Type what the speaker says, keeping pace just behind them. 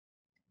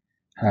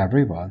Hi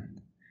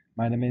everyone,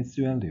 my name is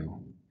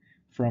Yuan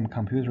from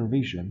Computer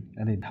Vision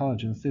and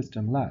Intelligent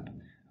System Lab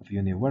of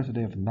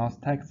University of North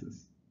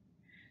Texas.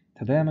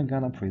 Today I'm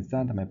gonna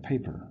present my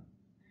paper,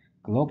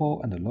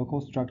 Global and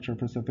Local Structure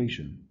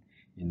Preservation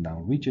in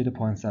Non-Rigid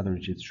Point Set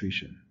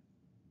Registration.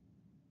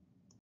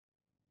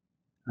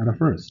 At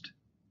first,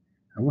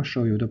 I will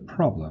show you the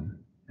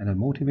problem and the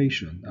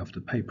motivation of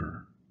the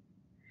paper.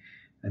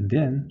 And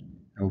then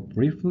I will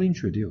briefly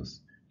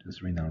introduce the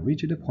three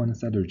non-rigid point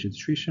set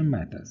registration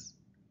methods.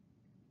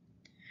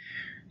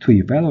 To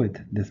evaluate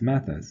these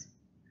methods,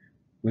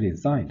 we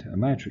designed a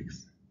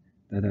matrix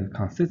that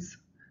consists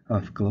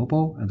of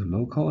global and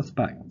local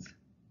aspects.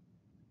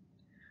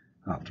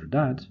 After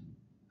that,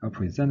 I'll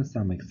present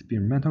some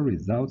experimental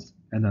results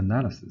and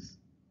analysis.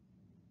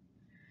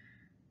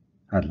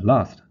 At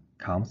last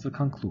comes the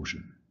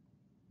conclusion.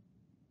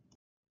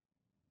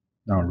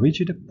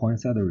 Non-rigid point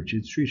set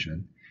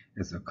registration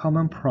is a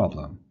common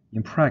problem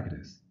in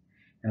practice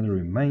and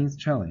remains a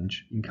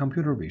challenge in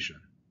computer vision.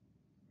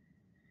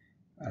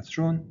 As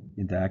shown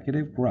in the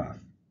active graph,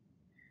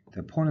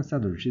 the point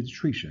set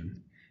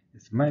registration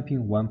is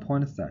mapping one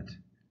point set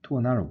to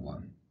another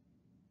one.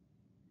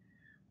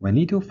 We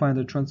need to find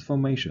the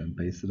transformation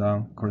based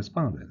on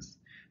correspondence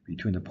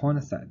between the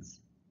point sets.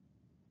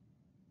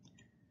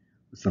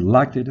 We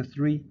selected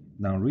three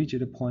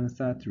non-rigid point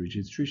set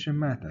registration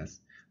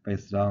methods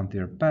based on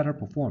their better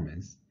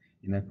performance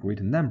in a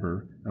great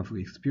number of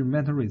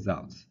experimental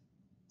results.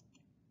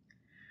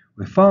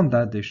 We found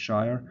that they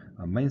share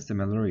a main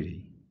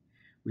similarity,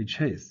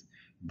 which is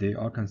they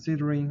are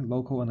considering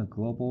local and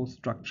global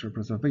structure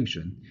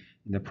preservation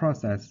in the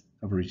process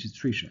of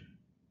registration.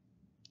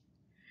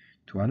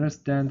 To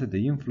understand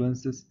the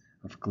influences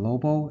of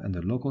global and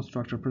local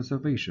structure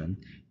preservation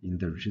in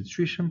the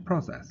registration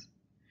process,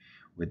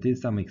 we did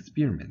some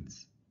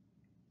experiments.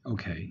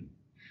 Okay,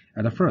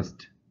 at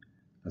first,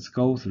 let's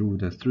go through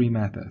the three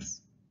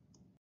methods.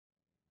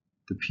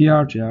 The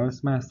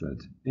PRGLS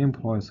method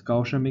employs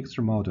Gaussian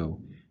mixture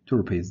model to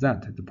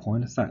represent the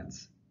point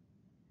sets.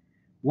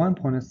 One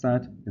point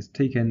set is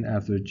taken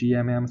as the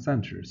GMM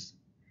centers,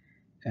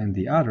 and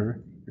the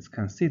other is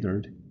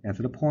considered as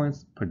the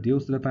points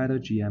produced by the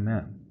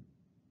GMM.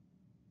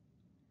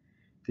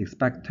 The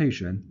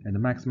expectation and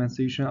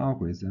maximization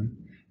algorithm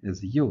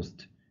is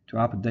used to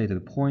update the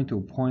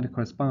point-to-point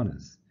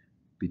correspondence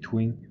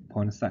between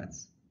point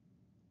sets.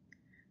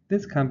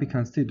 This can be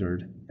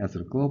considered as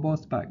a global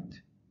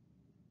aspect.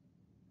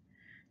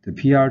 The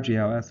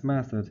PRGLS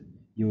method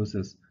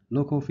uses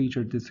local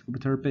feature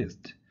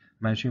descriptor-based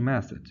matching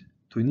method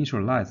to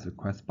initialize the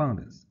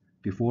correspondence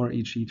before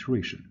each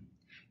iteration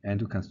and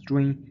to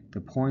constrain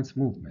the point's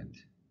movement,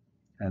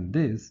 and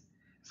this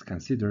is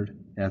considered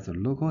as a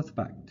local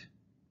aspect.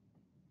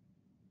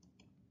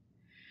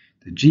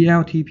 The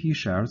GLTP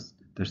shares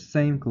the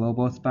same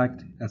global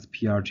aspect as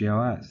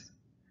PRGLS.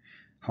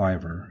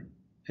 However,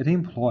 it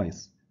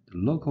employs the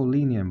local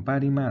linear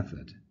embedding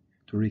method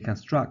to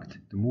reconstruct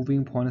the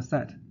moving point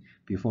set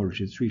before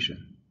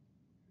registration.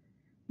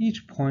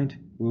 Each point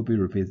will be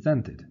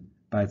represented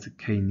by its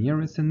k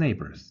nearest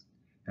neighbors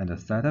and a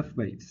set of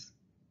weights.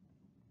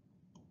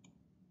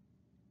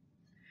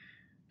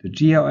 The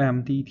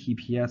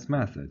GLMD-TPS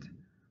method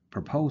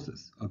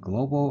proposes a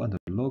global and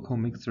local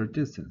mixture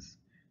distance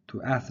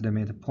to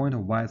estimate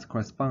point-wise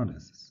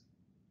correspondences,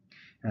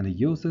 and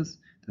uses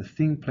the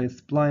thin plate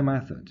spline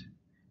method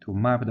to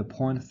map the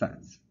point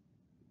sets.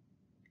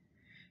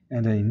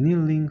 And a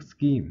annealing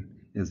scheme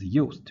is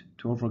used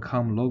to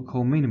overcome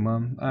local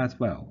minimum as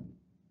well.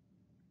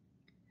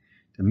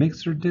 The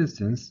mixture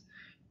distance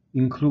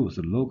includes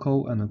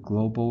local and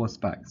global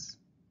aspects.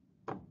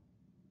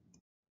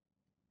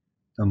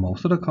 The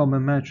most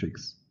common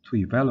metrics to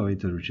evaluate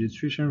the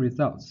registration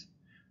results,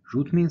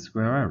 root mean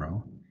square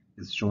error,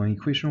 is shown in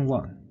equation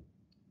 1,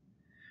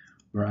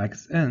 where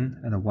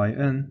xn and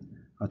yn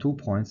are 2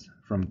 points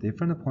from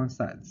different point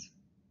sets.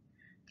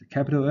 The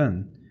capital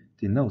N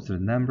denotes the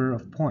number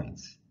of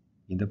points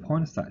in the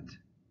point set.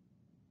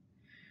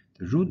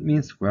 The root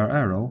mean square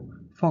error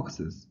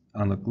focuses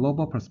on the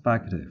global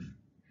perspective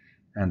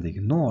and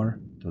ignores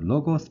the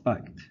local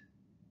aspect,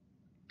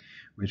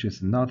 which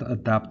is not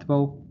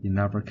adaptable in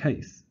our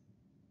case.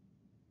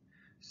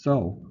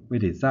 So we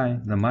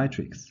design the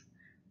matrix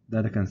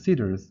that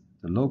considers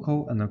the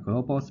local and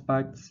global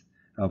aspects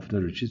of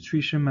the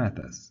registration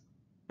methods.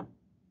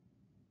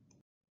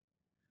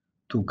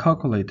 To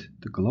calculate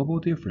the global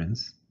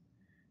difference,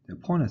 the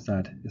point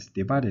set is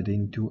divided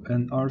into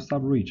NR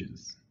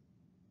subregions.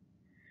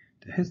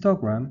 The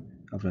histogram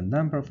of the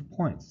number of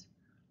points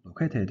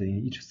located in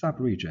each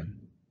subregion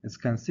is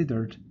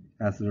considered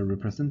as the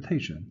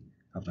representation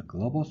of the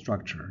global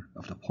structure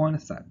of the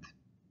point set.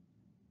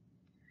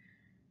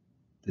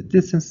 The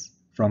distance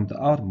from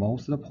the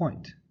outermost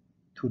point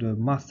to the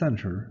mass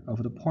center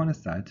of the point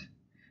set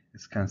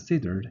is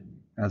considered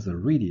as the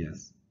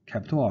radius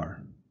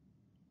R,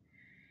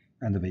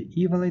 and we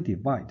evenly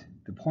divide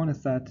the point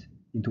set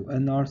into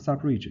NR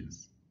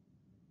subregions.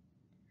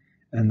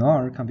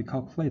 NR can be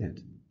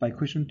calculated by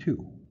equation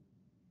 2,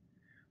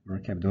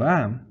 where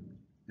M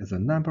is the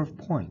number of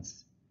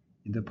points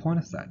in the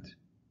point set.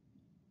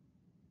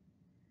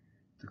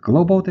 The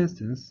global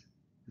distance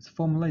is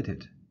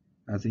formulated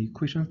as in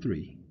equation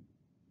 3,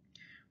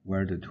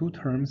 where the two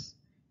terms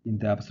in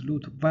the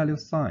absolute value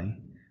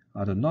sign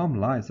are the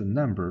normalized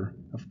number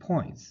of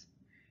points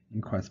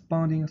in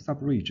corresponding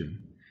subregion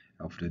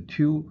of the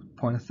two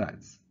point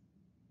sets.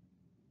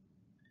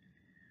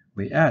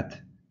 We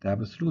add the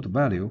absolute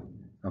value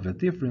of the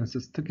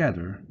differences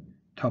together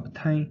to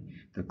obtain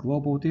the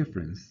global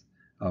difference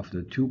of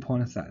the two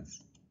point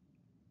sets.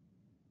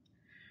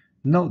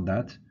 Note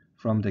that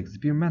from the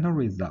experimental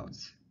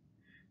results,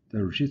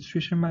 the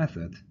registration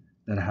method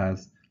that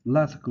has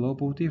less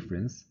global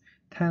difference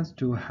tends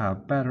to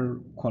have better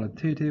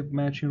qualitative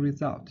matching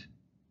result.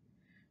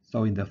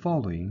 So in the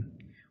following,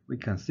 we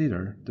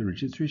consider the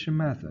registration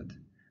method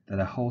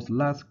that holds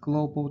less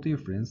global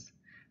difference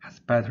has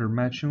better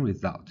matching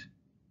result.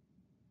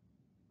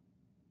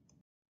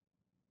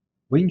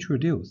 We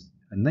introduce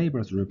a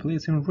neighbors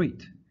replacing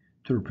rate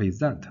to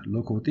represent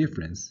local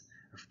difference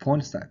of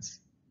point sets.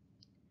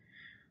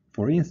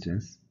 For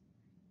instance,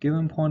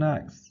 given point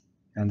x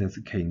and its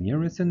k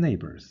nearest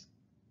neighbors,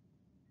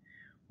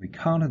 we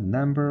count the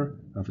number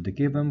of the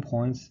given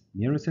point's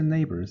nearest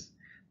neighbors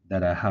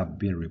that have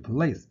been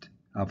replaced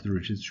after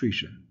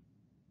registration.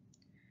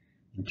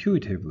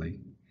 Intuitively,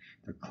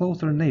 the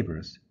closer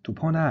neighbors to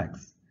point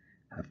x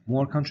have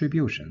more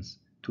contributions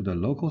to the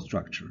local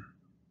structure.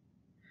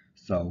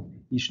 So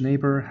each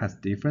neighbor has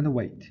different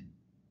weight,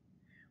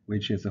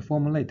 which is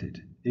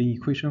formulated in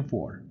equation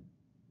 4,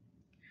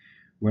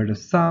 where the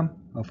sum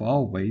of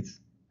all weights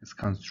is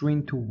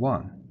constrained to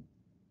 1.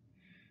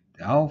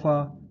 The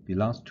alpha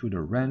belongs to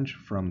the range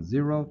from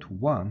 0 to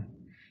 1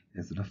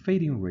 is the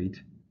fading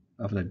rate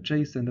of the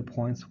adjacent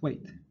point's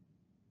weight,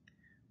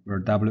 where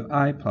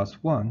wi plus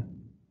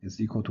 1 is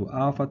equal to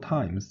alpha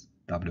times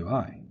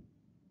wi.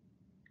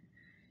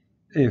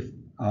 If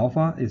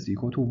alpha is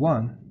equal to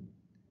 1,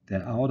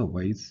 then all the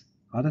weights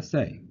are the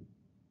same.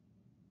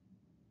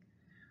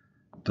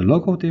 The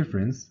local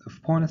difference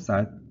of point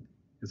set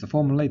is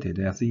formulated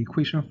as in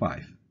equation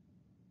 5,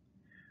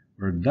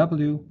 where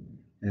w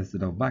is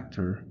the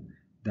vector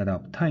that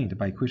obtained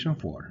by equation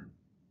 4,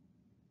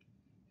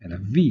 and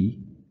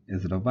v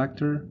is the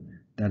vector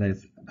that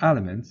its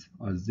elements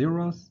are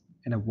zeros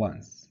and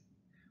ones,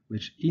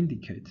 which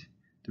indicate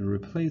the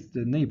replaced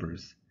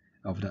neighbors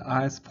of the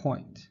ith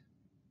point.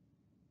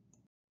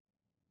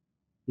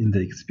 In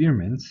the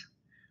experiments,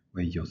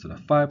 we used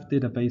 5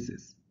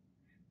 databases.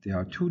 They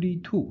are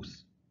 2D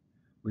tools,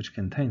 which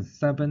contains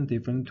 7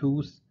 different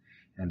tools,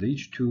 and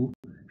each tool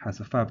has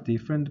 5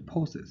 different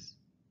poses.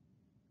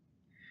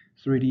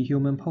 3D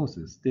Human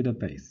Poses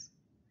database,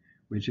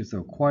 which is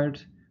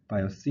acquired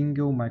by a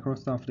single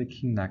Microsoft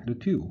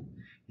Kinect tool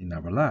in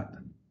our lab.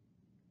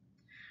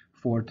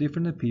 4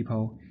 different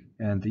people,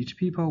 and each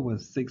people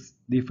with 6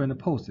 different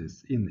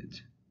poses in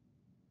it.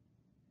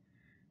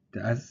 The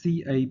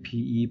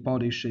SCAPE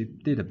body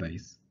shape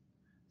database,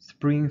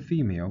 Spring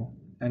Female,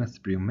 and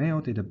Spring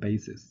Male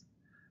databases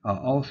are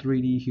all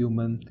 3D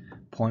human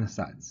point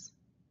sets.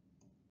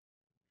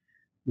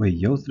 We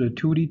used the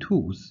 2D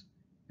tools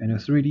and the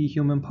 3D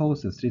human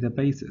poses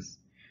databases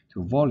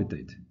to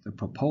validate the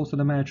proposed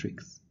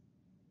matrix.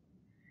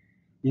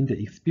 In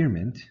the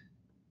experiment,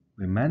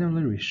 we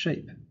manually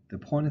reshape the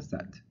point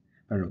set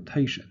by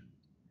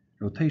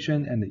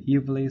rotation and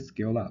evenly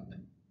scale up,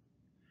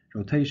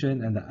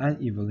 rotation and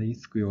unevenly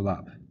scale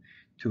up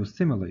to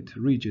simulate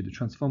rigid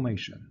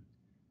transformation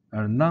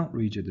and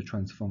non-rigid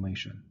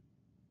transformation.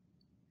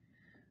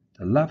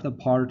 The left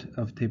part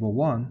of Table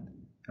 1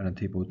 and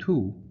Table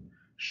 2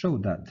 show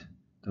that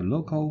the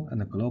local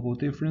and global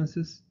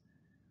differences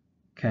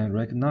can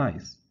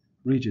recognize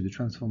rigid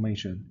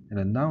transformation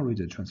and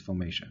non-rigid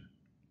transformation.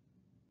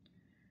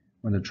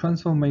 When the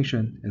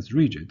transformation is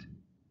rigid,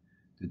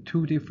 the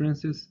two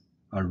differences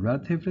are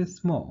relatively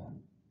small,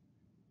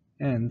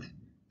 and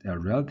they are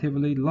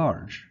relatively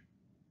large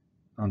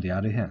on the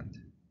other hand.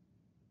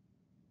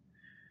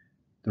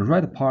 The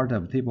right part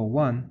of Table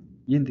 1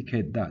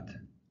 indicates that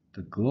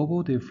the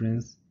global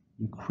difference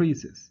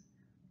increases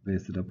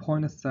with the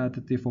point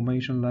set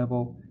deformation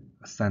level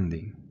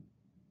ascending.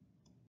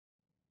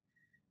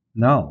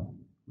 Now,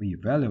 we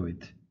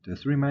evaluate the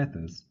 3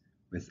 methods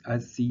with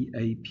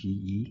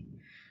SCAPE,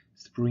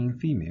 Spring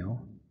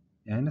Female,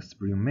 and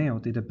Spring Male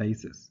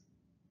databases.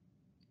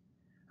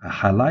 I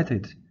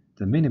highlighted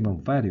the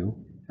minimum value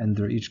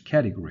under each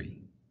category.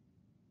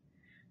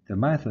 The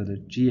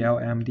method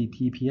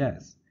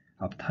GLMD-TPS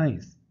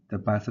obtains the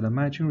best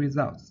matching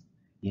results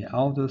in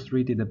all the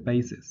 3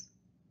 databases,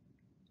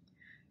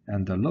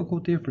 and the local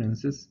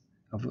differences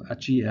of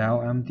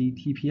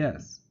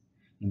GLMD-TPS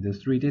in the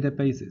 3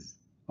 databases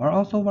are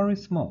also very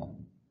small.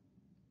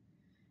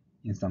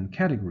 In some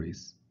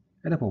categories,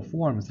 it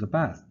performs the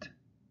best,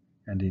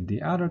 and in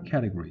the other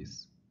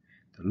categories,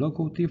 the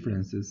local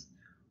differences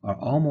are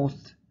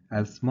almost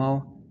as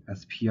small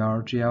as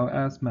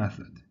PRGLS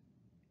method.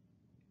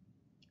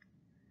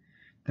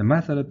 The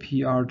method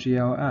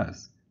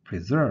PRGLS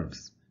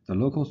preserves the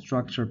local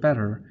structure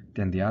better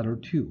than the other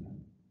two,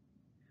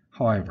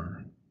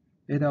 However,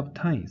 it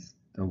obtains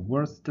the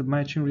worst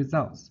matching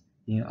results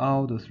in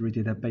all the three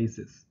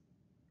databases.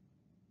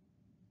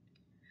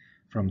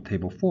 From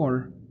Table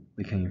 4,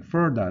 we can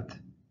infer that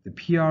the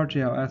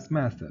PRGLS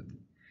method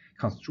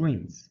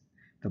constrains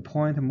the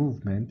point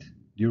movement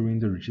during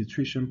the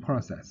registration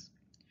process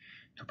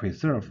to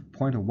preserve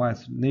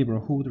point-wise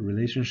neighborhood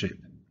relationship.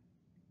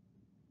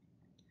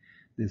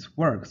 This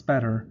works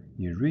better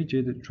in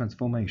rigid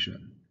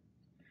transformation.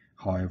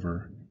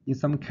 However, in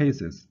some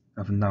cases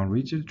of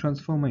non-rigid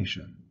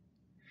transformation,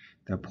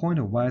 the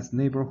point-wise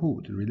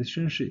neighborhood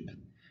relationship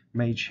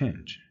may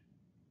change.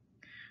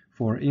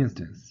 For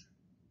instance,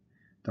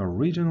 the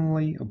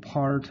regionally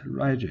apart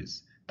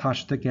edges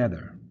touch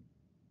together.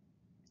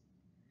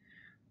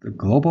 The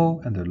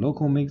global and the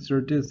local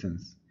mixture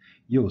distance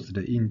used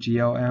in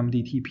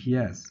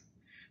GLMDTPS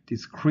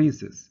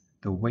decreases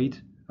the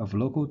weight of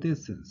local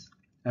distance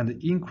and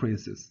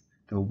increases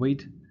the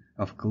weight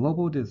of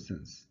global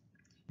distance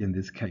in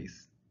this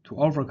case to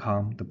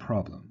overcome the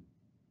problem.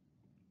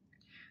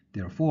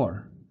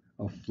 Therefore,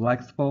 a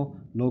flexible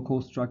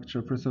local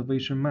structure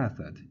preservation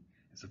method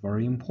is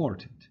very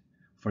important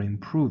for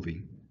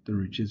improving the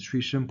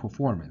registration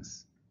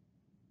performance.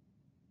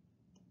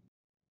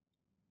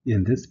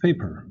 In this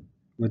paper,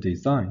 we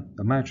design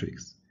a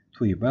matrix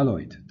to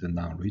evaluate the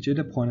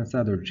non-rigid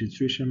point-set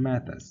registration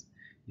methods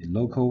in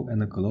local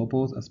and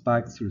global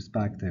aspects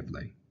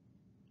respectively.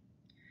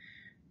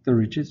 The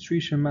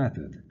registration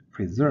method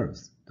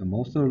preserves the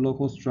most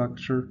local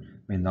structure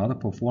may not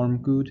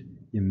perform good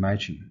in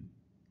matching.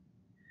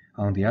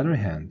 On the other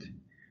hand,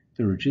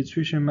 the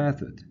registration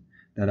method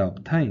that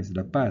obtains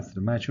the best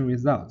matching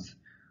results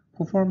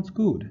performs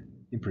good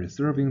in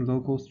preserving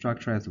local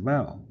structure as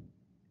well.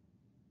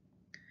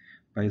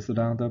 Based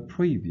on the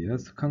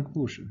previous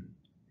conclusion,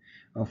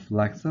 a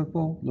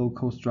flexible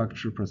local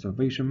structure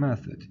preservation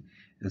method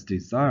is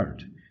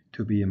desired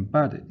to be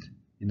embedded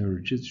in the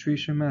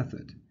registration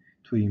method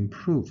to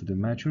improve the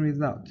matching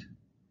result.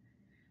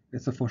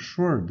 It's for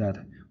sure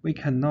that we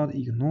cannot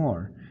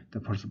ignore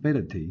the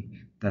possibility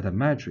that a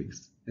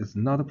matrix is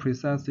not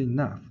precise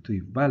enough to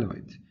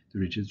evaluate the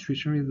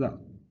registration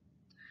result.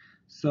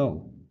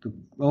 So, the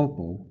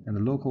global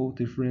and local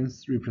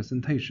difference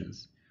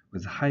representations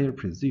with higher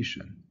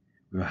precision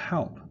will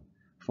help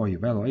for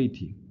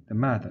evaluating the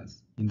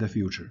methods in the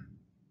future.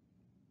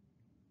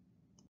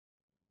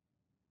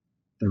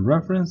 The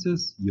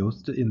references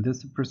used in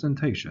this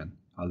presentation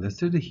are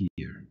listed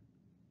here.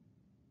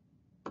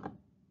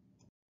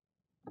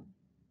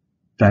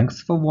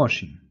 Thanks for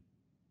watching.